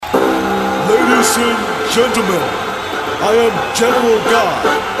Ladies and gentlemen, I am General God,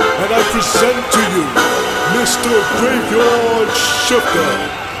 and I present to you Mr. Graveyard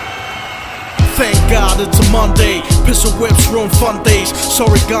Shifter. Thank God it's a Monday. Pistol whips ruin fun days.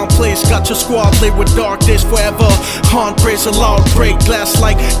 Sorry gunplays got your squad laid with dark days forever. Horn praise a loud break glass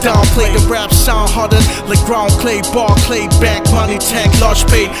like downplay. The rap sound hardened like ground clay. Bar clay back money tank large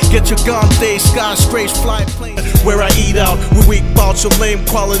pay. Get your gun days skyscrapers fly plane. Where I eat out with weak bouts of lame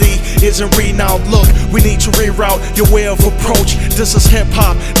quality isn't renowned. Look, we need to reroute your way of approach. This is hip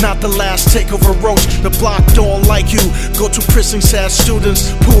hop, not the last takeover roach. The block don't like you. Go to prison, sad students.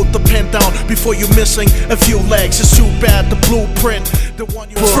 Pull the pen down before you're missing a few legs. It's too bad the blueprint, the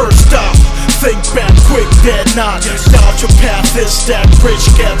one you first stop. Think back quick, dead not. Doubt your path is that bridge.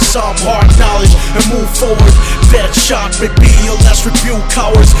 Get some hard knowledge and move forward. That shot may be your last rebuke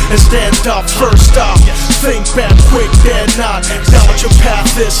cowards and stand up first stop. Think back quick, dead not. Doubt your path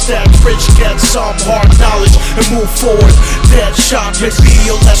is that bridge. Get some hard knowledge and move forward. That shot may be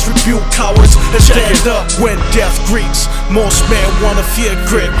your last rebuke cowards and stand up when death greets. Most men wanna fear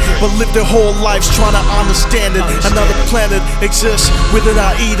grit, but live their whole lives trying to understand it. Another planet exists within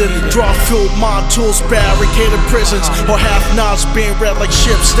our Eden. Draw fuel, mod tools, barricaded prisons, or half-nods being read like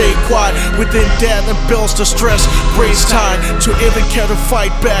ships. Stay quiet within debt and bills to stress. Brains tied to even care to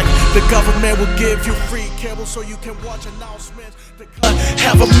fight back. The government will give you free cable so you can watch announcements.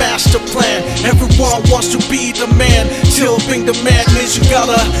 Have a master plan. Everyone wants to be the man. Till being the man means you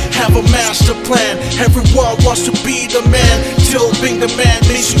gotta have a master plan. Everyone wants to be the man. Till being the man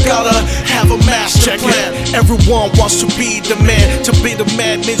means you gotta have a master plan. Everyone wants to be the man. To be the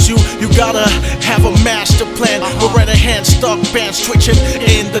man means you gotta have a master plan. We're at a hand stuck, bands twitching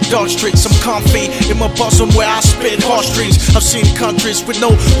in the dark streets. I'm comfy in my bosom where I spit heartstrings. I've seen countries with no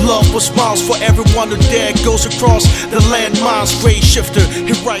love but smiles for everyone who dare goes across the landmines. Gray shifter,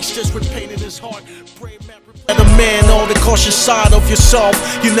 he writes this with pain in his heart. Brave man, a man on the cautious side of yourself.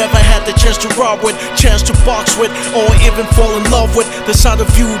 You never had the chance to rob with, chance to box with, or even fall in love with. The side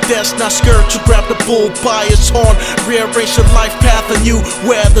of you that's not scared to grab the bull by its horn. Rearrange your life path anew.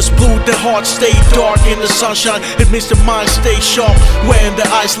 Where there's blue, the heart stay dark in the sunshine. It means the mind stay sharp when the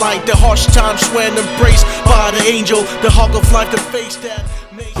eyes light. The harsh times when embraced by the angel. The hug of life, the face that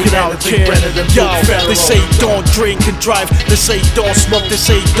get out, kid. Yo, they say don't drink and drive. They say don't smoke. They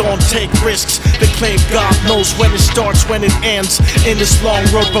say don't take risks. They claim God knows when it starts, when it ends. In this long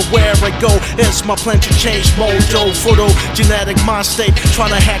road, but where I go, it's my plan to change mojo. Photogenetic mind state,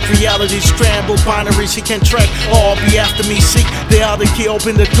 trying to hack reality. Scramble binaries he can track. All be after me, seek the other key,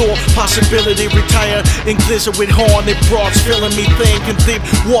 open the door. Possibility, retire in glizzard with horny broads, filling me thinking deep.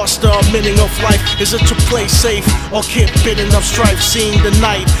 What's the meaning of life? Is it to play safe or keep bidding up strife? Seeing the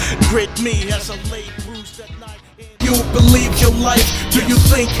night grit me as a late bruise that night. You believe your life? Do you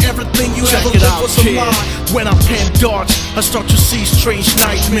think everything you ever lived was a lie? When I pen darts, I start to see strange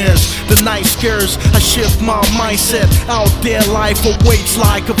nightmares. The night scares, I shift my mindset. Out there life awaits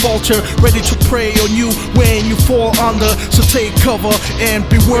like a vulture, ready to prey on you when you fall under. So take cover and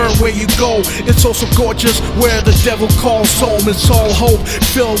beware where you go. It's also gorgeous where the devil calls home. It's all hope,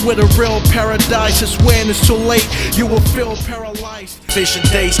 filled with a real paradise. It's when it's too late, you will feel paralyzed. Vision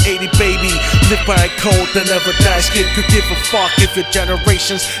days, 80 baby, live by a code that never dies. Kid could give a fuck if your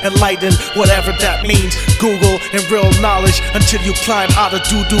generation's enlightened, whatever that means. Google and real knowledge until you climb out of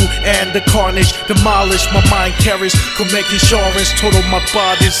doo-doo and the carnage. Demolish my mind carries, could make insurance. Total my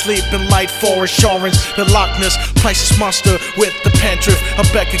body, sleeping light for assurance. The Loch Ness, priceless monster with the pen drift. I'm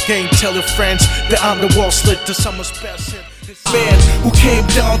back again, tell your friends the underworld slit the summer's best hit. Man who came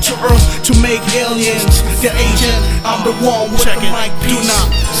down to earth to make aliens their agent. I'm the one with the mic piece. Do not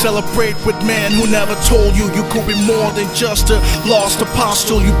celebrate with men who never told you you could be more than just a lost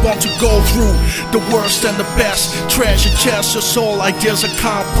apostle. You want to go through the worst and the best. Treasure chest, your soul ideas are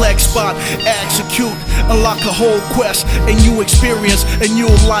complex, but execute, unlock a whole quest, a new experience, a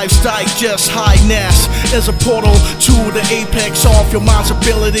new life's digest. Highness is a portal to the apex of your mind's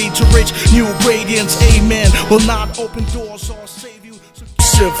ability to reach new gradients. Amen will not open doors or save you.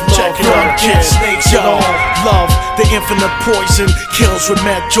 Love, love, kids, snakes, y'all. Love, the infinite poison, kills with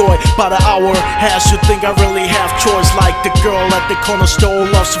mad joy. By the hour, has you think I really have choice? Like the girl at the corner store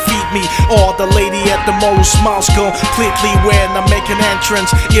loves to feed me, or the lady at the mall who smiles completely when I make an entrance.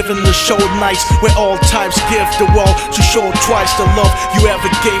 Even the show nights where all types give the world to show twice the love you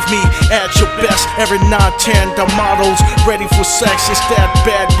ever gave me. At your best, every 9-10, the models ready for sex. It's that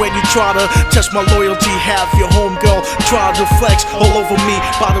bad when you try to test my loyalty. Have your homegirl try to flex all over me.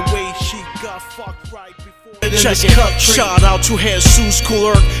 By the way, she got fucked right before. in this country. Shout out to Jesus,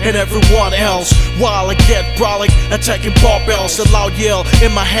 Cooler, and everyone else. While I get brolic, attacking barbells, a loud yell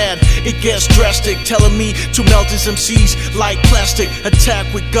in my head, it gets drastic, telling me to melt these MCs like plastic.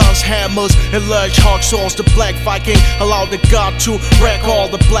 Attack with guns, hammers, and large hawk saws. The black Viking allowed the god to wreck all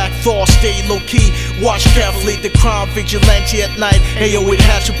the black thoughts. Stay low key, watch carefully, the crime vigilante at night. Ayo, it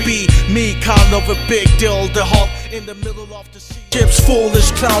had to be me, kind of a big deal. The Hulk in the middle of the sea. Ships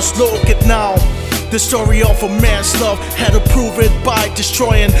foolish clowns, look at now. The story of a man's love had to prove it by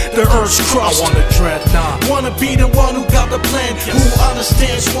destroying the earth's crust. I wanna dreadnought. Wanna be the one who got the plan, who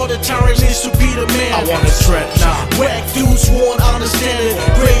understands what a tyrant is to be the man. I wanna dreadnought. Whack dudes won't understand it.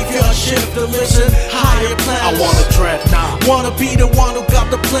 Graveyard shift to listen, higher plans. I wanna dreadnought. Wanna be the one who got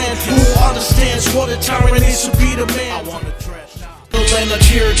the plan, who understands what a tyrant is to be the man. I wanna dreadnought. And I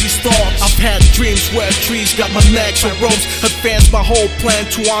hear these thoughts. I've had dreams where trees got my necks and ropes. Advanced my whole plan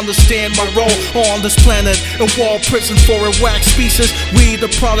to understand my role on this planet. A wall prison for a wax species. We the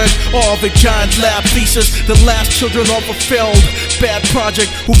product of a giant lab thesis. The last children of a failed bad project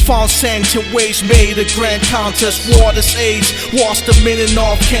who found sanctioned ways, made a grand contest. War this AIDS, was the meaning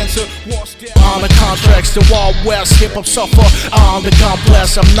of cancer. On the contracts, the Wild West, hip-hop suffer on the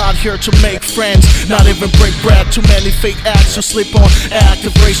complex. I'm not here to make friends, not even break bread. Too many fake acts to sleep on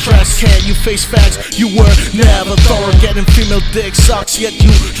active racetracks. Can you face facts? You were never thorough. Getting female dick sucks, yet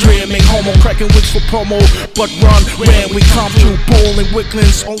you dreaming homo. Cracking wigs for promo, but run when we come through. Bowling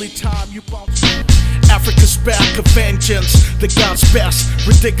Wicklins, only time you bounce. Africa's back, a vengeance, the God's best.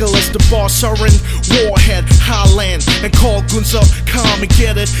 Ridiculous, the boss are in Warhead, Highland, and call goons up, come and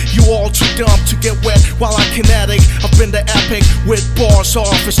get it. You all too dumb to get wet while I kinetic. I've been the epic with bars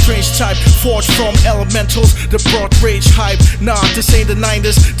off a strange type, forged from elementals, the broad rage hype. Nah, this ain't the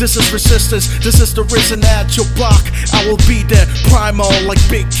 90s, this is resistance, this is the risen at your block. I will be there, primal like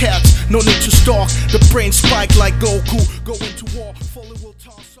big cats, no need to stalk. The brain spike like Goku, go into war, fully will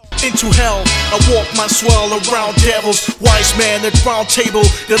toss off. Into hell, I walk my swirl around devils. Wise man at round table,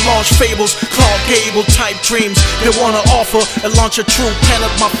 they launch fables. Clark Gable type dreams, they wanna offer and launch a true pen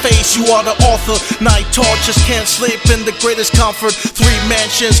at my face. You are the author, night torches, can't sleep in the greatest comfort. 3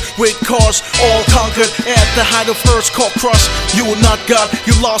 mansions with cars all conquered at the height of Earth's core crust. You were not God,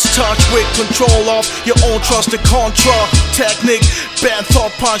 you lost touch with control of your own trust. The contra technique, bad thought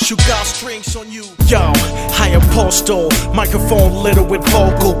punch, you got strings on you. Yo, higher postal, microphone littered with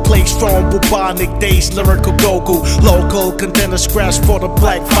vocal plays from bubonic days, lyrical Goku. Local contenders grasp for the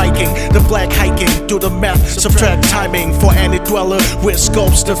black Viking, the black hiking, do the math, subtract timing for any dweller with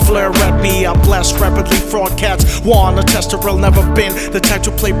scopes that flare at me. I blast rapidly, fraud cats wanna test the real, never been the type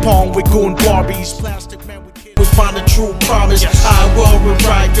to play pong with goon Barbies. Plastic man, we find a true promise. I will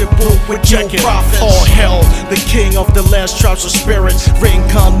rewrite the book with no profit. All hell, the king of the last tribes of spirits.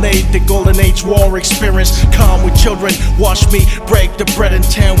 Reincarnate the golden age war experience. Come with children, watch me break the bread and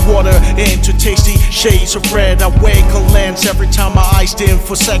turn water into tasty shades of red. I wake on lands every time my eyes dim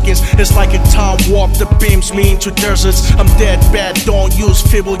for seconds. It's like a time warp that beams me into deserts. I'm dead bad, don't use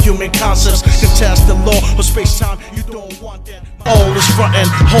feeble human concepts. Contest the law of space-time, you don't want that. All is frontin',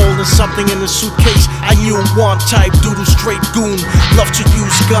 holding something in the suitcase. I knew one type, doodle straight goon. Love to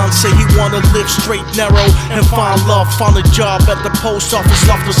use guns, say he wanna live straight narrow and find love. Found a job at the post office,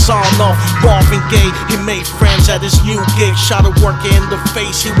 love the sound of Marvin Gaye. He made friends at his new gig. Shot a worker in the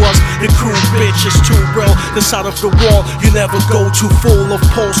face, he was the cruel bitch. It's too real, the side of the wall you never go to. Full of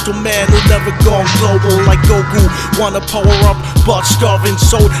postal man who never gone global like Goku. Wanna power up, but starving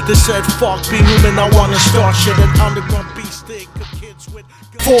soul. They said fuck being human, I wanna start shit. An underground beast thick of kids with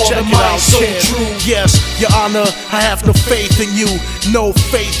for the mind so true. Yes, your honor, I have no faith in you. No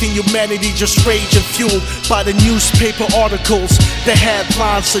faith in humanity, just rage and fueled by the newspaper articles. The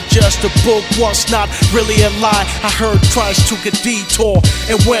headlines suggest the book was not really a lie. I heard Christ took a detour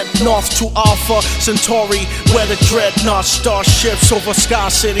and went north to Alpha Centauri, where the dreadnought starships over sky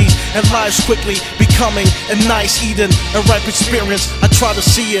cities and lives quickly becoming a nice Eden, a ripe experience. I try to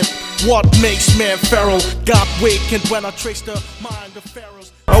see it. What makes man feral? Got wicked when I trace the mind of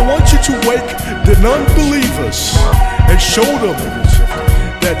pharaohs. I want you to wake the non-believers and show them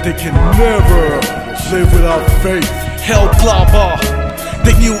that they can never live without faith. Hell Globber,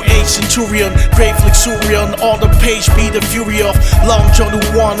 the new age centurion, grave luxurion, on the page be the fury of Long John who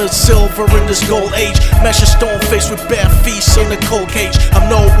wanted silver in this gold age. Measure stone face with bare feet in the cold cage. I'm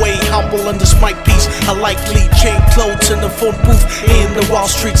no way humble in this mic piece. I likely chain clothes in the phone booth in the wild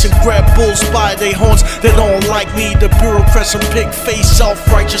streets and grab bulls by their horns. They don't like me, the bureaucrats and pig face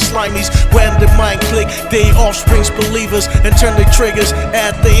self-righteous slimies. When the mind click, they offsprings believers and turn their triggers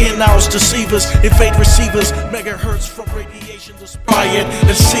at the in-house deceivers. Evade receivers, megahertz from radiation to spy it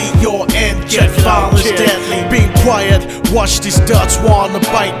and see your end get violence deadly. Being quiet, watch these duds wanna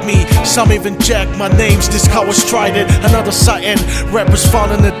bite me. Some even jack my names, this how I tried it. Another sighting, rappers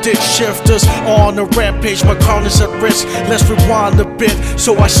found in the ditch, shifters on a rampage. My crown is at risk, let's rewind a bit.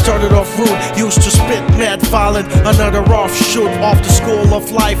 So I started off rude, used to spit mad violent. Another offshoot off the school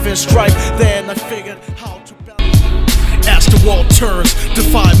of life and strife. Then I figured how to as the world turns,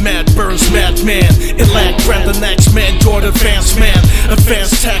 defy mad burns, madman. It lacked Brandon next man, Jordan advanced man.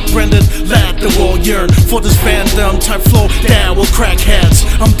 Advanced tech, Brendan, let the world yearn for this Vandom type flow that will crack heads.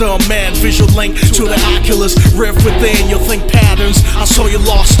 I'm the man, visual link to the Oculus. Rift within your think patterns. I saw you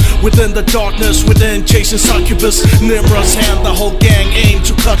lost within the darkness, within chasing succubus. Nimrod's hand, the whole gang aim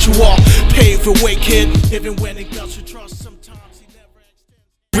to cut you off. Pave the way, kid, even when it got you trust. Sometimes he never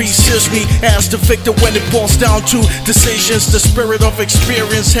resist me as the victor when it boils down to decisions. The spirit of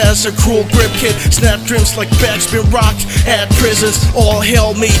experience has a cruel grip, kid. Snap dreams like bags been rocked at prisons. All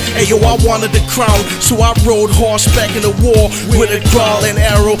hail me, ayo, I wanted the crown, so I rode horseback in the war with a growl and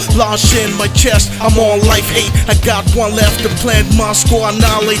arrow launched in my chest. I'm on life 8, I got one left to plant. Moscow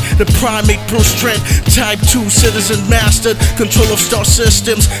annihilate the primate pro strength. Type 2 citizen mastered control of star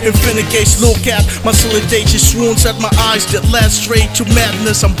systems. Infinite gates look at my solidacious wounds at my eyes that led straight to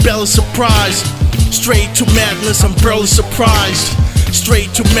madness. I'm barely surprised. Straight to madness, I'm barely surprised.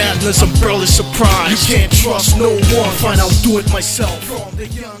 Straight to madness, I'm barely surprised. You can't trust no one, fine, I'll do it myself. From the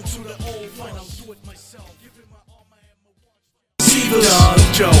young to the old, fine, I'll do it myself. Giving my all my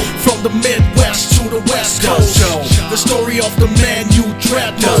Joe. From the Midwest to the West Coast, the story of the man you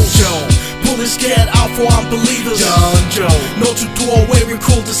dread most. Pull his get out for unbelievers. No to do away with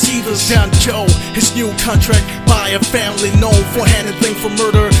cool deceivers. Young Joe, his new contract by a family known for handling for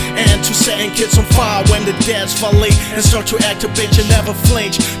murder and to setting kids on fire when the dads violate and start to act a bitch and never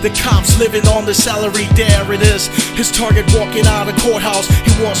flinch. The cops living on the salary, there it is. His target walking out of courthouse.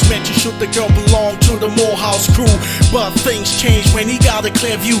 He was meant to shoot the girl, belonged to the Morehouse crew, but things changed when he got a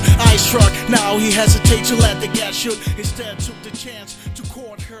clear view. Ice truck, now he hesitates to let the gas shoot. Instead took the chance to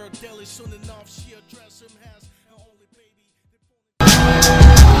court her daily. Soon enough she addressed him as